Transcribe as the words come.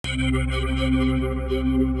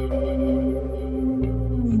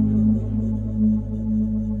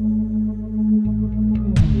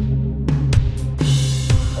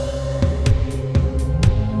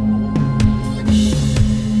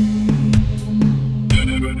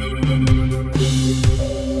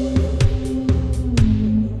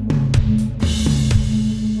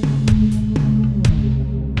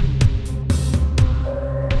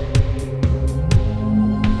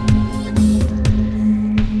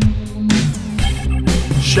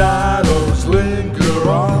Shadows linger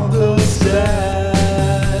on the stairs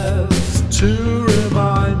to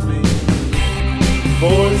remind me.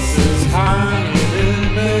 Voices hanging in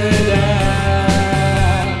midair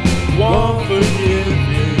won't forgive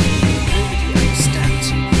me.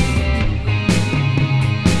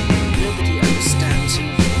 Nobody understands him.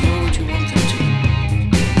 Nor would you want them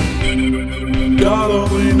to. God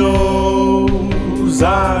only knows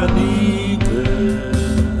I need this.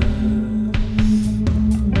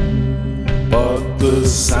 But the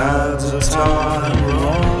sands of time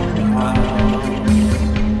run out.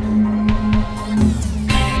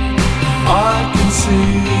 I can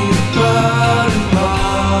see the burning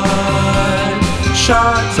light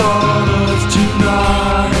shines on us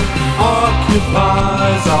tonight,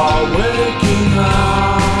 occupies our waking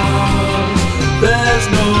hours. There's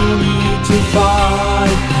no need to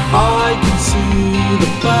fight. I can see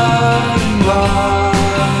the burning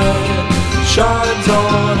light shines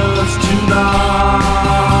on us tonight.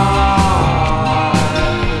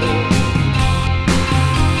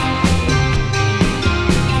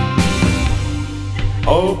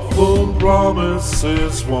 Hopeful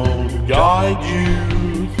promises won't guide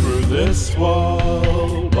you through this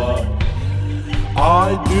world, but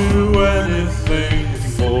I'd do anything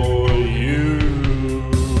for you.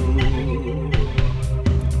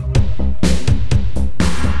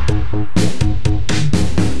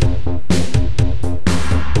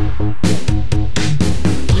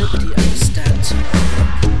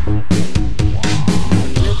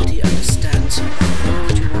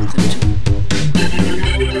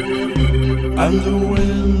 And the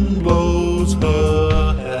wind blows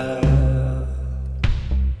her hair,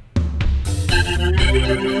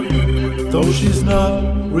 though she's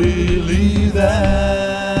not really there.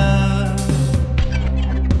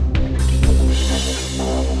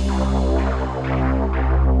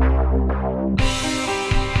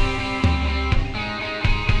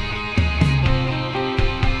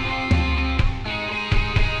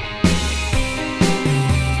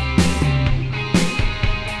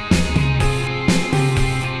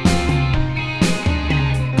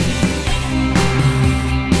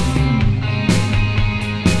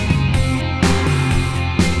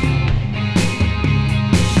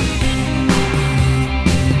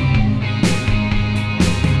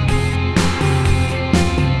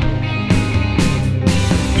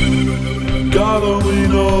 God only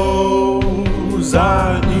knows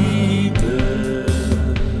I need this,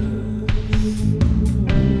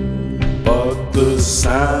 but the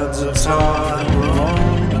sands of time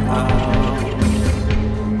run out.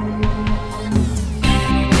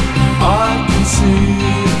 I can see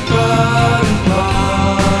the burning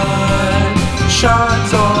light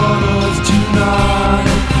shines on us tonight,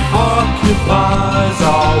 occupies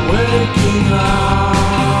our waking hours.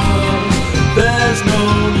 There's no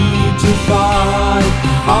need to fight.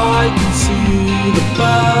 I can see the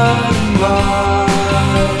burn